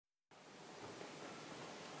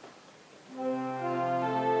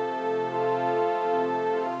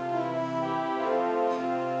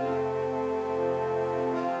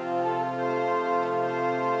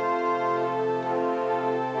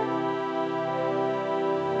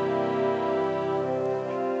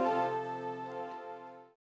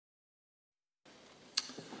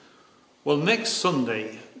Well, next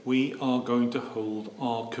Sunday we are going to hold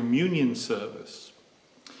our communion service.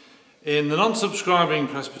 In the non-subscribing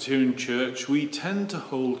Presbyterian Church, we tend to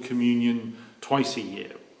hold communion twice a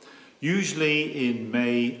year, usually in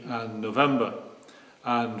May and November.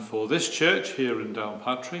 And for this church here in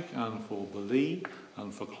Downpatrick, and for Ballee,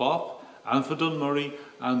 and for Clough, and for Dunmurry,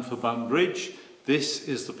 and for Banbridge, this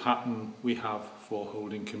is the pattern we have for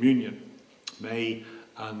holding communion. May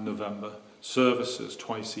and November services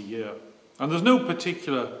twice a year. And there's no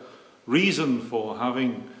particular reason for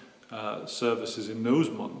having services in those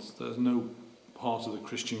months. There's no part of the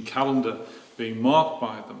Christian calendar being marked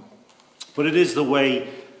by them. But it is the way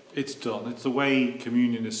it's done. It's the way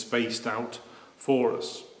communion is spaced out for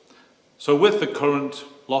us. So with the current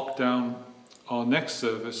lockdown, our next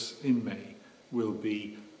service in May will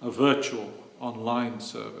be a virtual online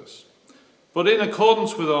service. But in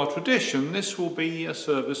accordance with our tradition, this will be a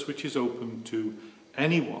service which is open to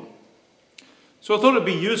anyone. So I thought it'd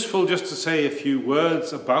be useful just to say a few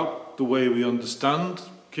words about the way we understand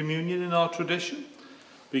communion in our tradition,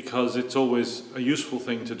 because it's always a useful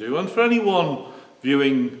thing to do. And for anyone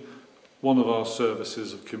viewing one of our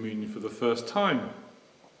services of communion for the first time,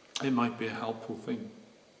 it might be a helpful thing.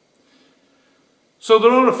 So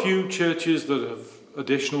there are a few churches that have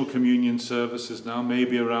additional communion services now,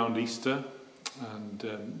 maybe around Easter, and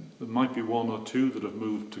there might be one or two that have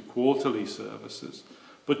moved to quarterly services.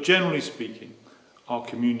 But generally speaking, our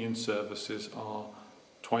communion services are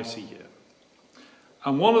twice a year.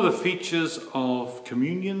 And one of the features of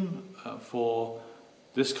communion for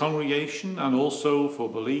this congregation, and also for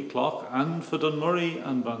Ballee, Clough, and for Dunmurry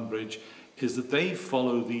and Banbridge, is that they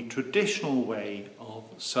follow the traditional way of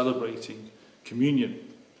celebrating communion.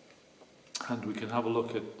 And we can have a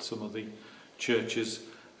look at some of the churches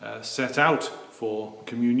set out for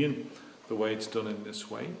communion, the way it's done in this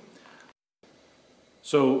way.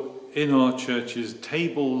 So in our churches,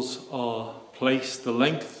 tables are placed the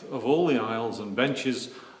length of all the aisles and benches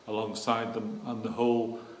alongside them, and the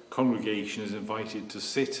whole congregation is invited to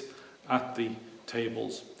sit at the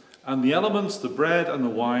tables. And the elements, the bread and the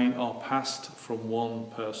wine, are passed from one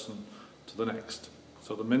person to the next.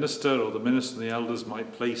 So the minister and the elders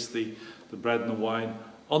might place the bread and the wine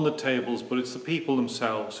on the tables, but it's the people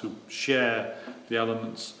themselves who share the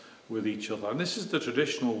elements with each other. And this is the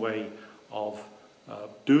traditional way of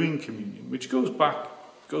doing communion, which goes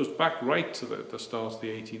back right to the start of the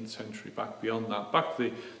 18th century, back beyond that, back to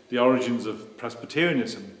the origins of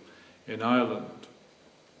Presbyterianism in Ireland.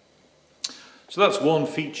 So that's one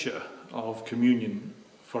feature of communion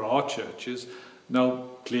for our churches. Now,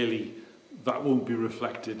 clearly, that won't be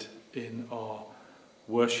reflected in our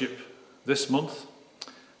worship this month,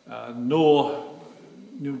 nor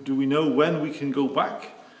do we know when we can go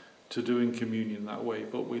back to doing communion that way,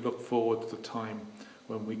 but we look forward to the time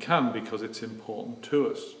when we can, because it's important to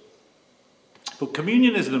us. But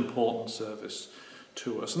communion is an important service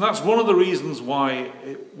to us, and that's one of the reasons why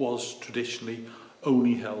it was traditionally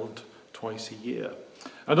only held twice a year.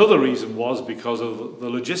 Another reason was because of the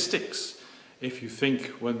logistics. If you think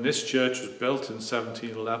when this church was built in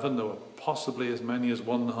 1711, there were possibly as many as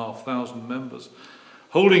 1,500 members.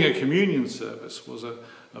 Holding a communion service was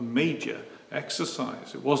a major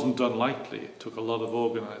exercise. It wasn't done lightly. It took a lot of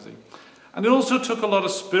organising. And it also took a lot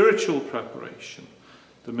of spiritual preparation.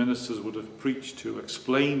 The ministers would have preached to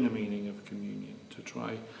explain the meaning of communion, to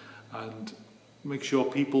try and make sure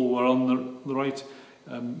people were on the right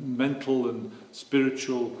mental and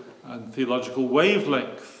spiritual and theological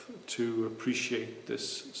wavelength to appreciate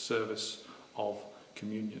this service of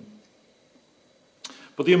communion.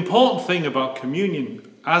 But the important thing about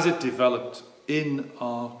communion, as it developed in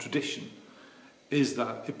our tradition, is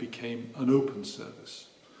that it became an open service.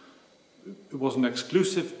 It wasn't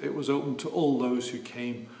exclusive, it was open to all those who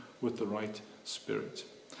came with the right spirit.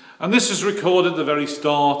 And this is recorded at the very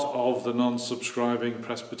start of the non-subscribing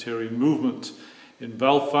Presbyterian movement. In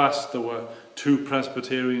Belfast, there were 2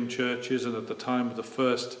 Presbyterian churches, and at the time of the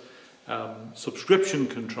first subscription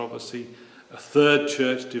controversy, a third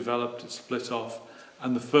church developed, it split off,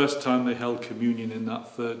 and the first time they held communion in that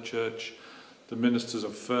third church, the ministers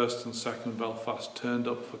of First and Second Belfast turned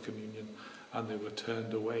up for communion, and they were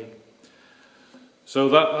turned away. So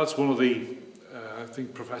that's one of the, I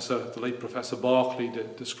think the late Professor Barclay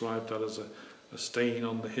described that as a stain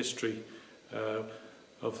on the history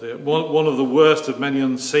of one of the worst of many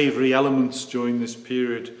unsavoury elements during this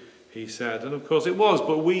period, he said. And of course it was,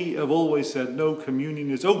 but we have always said no, communion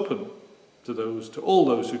is open to all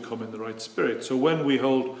those who come in the right spirit. So when we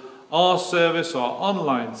hold our service, our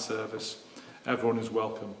online service, everyone is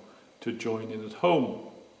welcome to join in at home.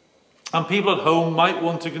 And people at home might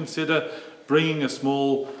want to consider bringing a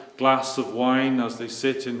small glass of wine as they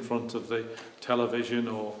sit in front of the television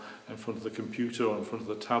or in front of the computer or in front of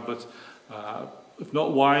the tablet. If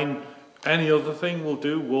not wine, any other thing will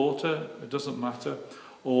do, water, it doesn't matter,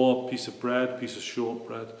 or piece of bread, piece of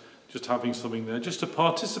shortbread, just having something there, just to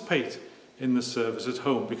participate in the service at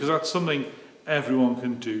home, because that's something everyone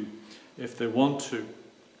can do if they want to.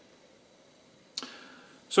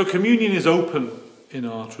 So communion is open in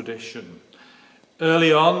our tradition.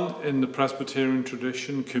 Early on in the Presbyterian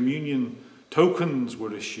tradition, communion tokens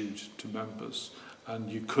were issued to members, and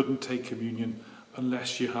you couldn't take communion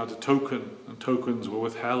unless you had a token, and tokens were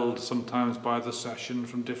withheld sometimes by the session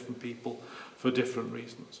from different people for different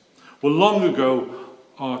reasons. Well, long ago,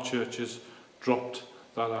 our churches dropped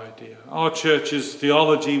that idea. Our church's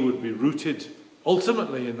theology would be rooted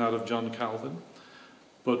ultimately in that of John Calvin,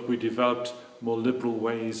 but we developed more liberal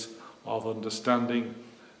ways of understanding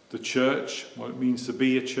the church, what it means to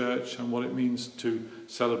be a church, and what it means to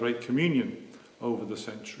celebrate communion over the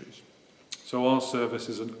centuries. So our service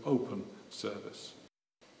is an open service.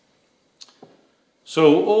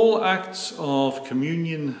 So all acts of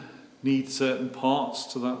communion need certain parts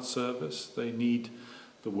to that service. They need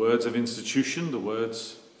the words of institution, the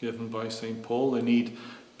words given by St. Paul. They need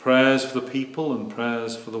prayers for the people and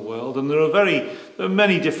prayers for the world. And there are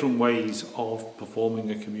many different ways of performing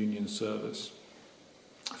a communion service.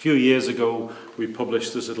 A few years ago, we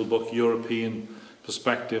published this little book, European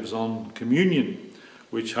Perspectives on Communion,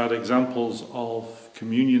 which had examples of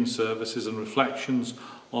communion services and reflections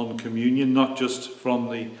on communion, not just from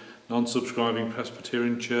the non-subscribing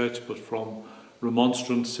Presbyterian Church, but from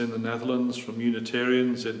Remonstrants in the Netherlands, from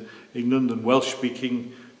Unitarians in England and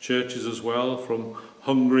Welsh-speaking churches as well, from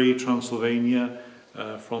Hungary, Transylvania,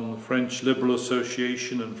 from the French Liberal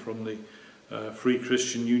Association, and from the Free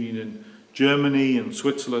Christian Union in Germany and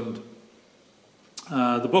Switzerland.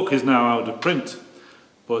 The book is now out of print,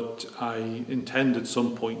 but I intend at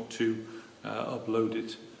some point to upload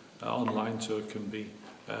it online so it can be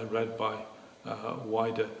read by a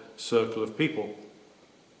wider circle of people.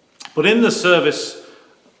 But in the service,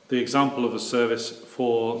 the example of the service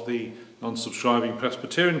for the non-subscribing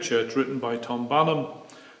Presbyterian Church written by Tom Banham,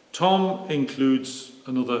 Tom includes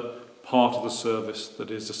another part of the service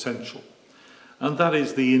that is essential, and that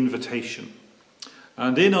is the invitation.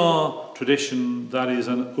 And in our tradition, that is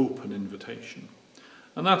an open invitation.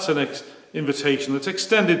 And that's an invitation that's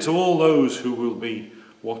extended to all those who will be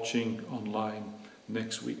watching online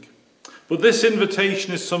next week. But this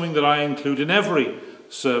invitation is something that I include in every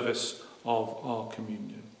service of our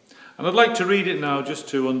communion. And I'd like to read it now just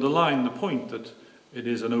to underline the point that it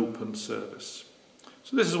is an open service.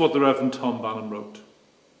 So this is what the Reverend Tom Banham wrote.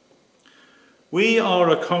 We are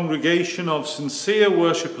a congregation of sincere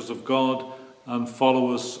worshippers of God and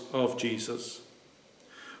followers of Jesus.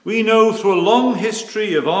 We know through a long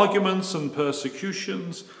history of arguments and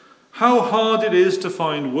persecutions how hard it is to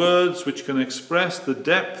find words which can express the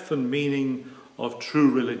depth and meaning of true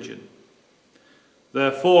religion.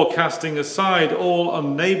 Therefore, casting aside all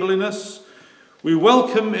unneighbourliness, we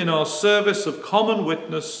welcome in our service of common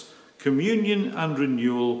witness, communion and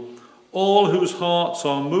renewal, all whose hearts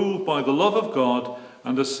are moved by the love of God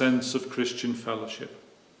and a sense of Christian fellowship.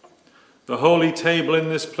 The holy table in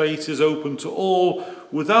this place is open to all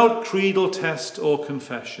without creedal test or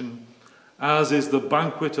confession, as is the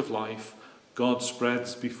banquet of life God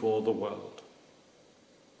spreads before the world.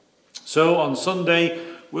 So on Sunday,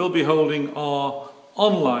 we'll be holding our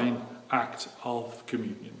online act of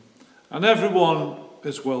communion. And everyone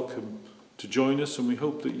is welcome to join us, and we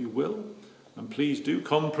hope that you will. And please do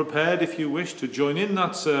come prepared if you wish to join in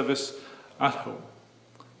that service at home.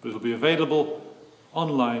 But it'll be available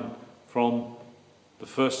online from the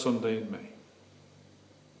first Sunday in May.